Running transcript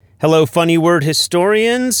Hello, funny word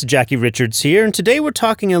historians. Jackie Richards here, and today we're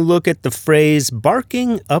taking a look at the phrase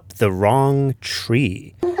barking up the wrong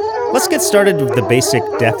tree. Let's get started with the basic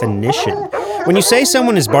definition. When you say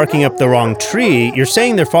someone is barking up the wrong tree, you're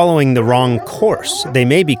saying they're following the wrong course. They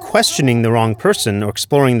may be questioning the wrong person or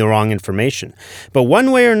exploring the wrong information. But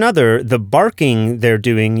one way or another, the barking they're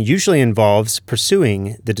doing usually involves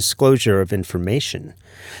pursuing the disclosure of information.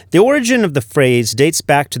 The origin of the phrase dates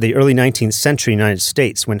back to the early 19th century United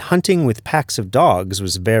States, when hunting with packs of dogs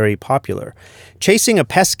was very popular. Chasing a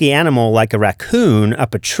pesky animal like a raccoon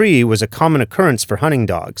up a tree was a common occurrence for hunting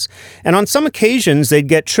dogs, and on some occasions they'd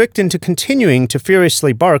get tricked into continuing to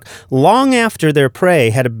furiously bark long after their prey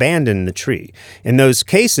had abandoned the tree. In those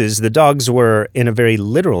cases, the dogs were, in a very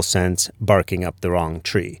literal sense, barking up the wrong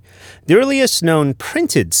tree. The earliest known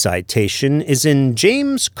printed citation is in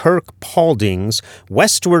James Kirk Paulding's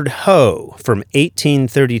Westward Ho! From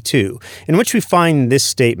 1832, in which we find this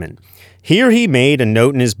statement. Here he made a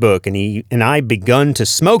note in his book, and I begun to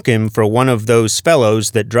smoke him for one of those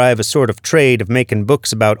fellows that drive a sort of trade of making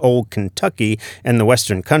books about old Kentucky and the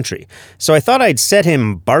western country. So I thought I'd set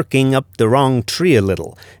him barking up the wrong tree a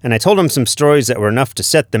little, and I told him some stories that were enough to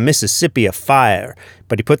set the Mississippi afire,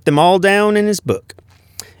 but he put them all down in his book.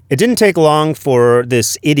 It didn't take long for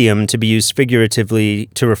this idiom to be used figuratively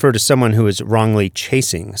to refer to someone who is wrongly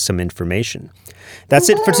chasing some information. That's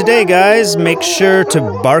it for today, guys. Make sure to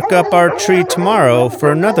bark up our tree tomorrow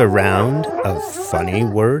for another round of funny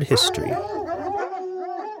word history.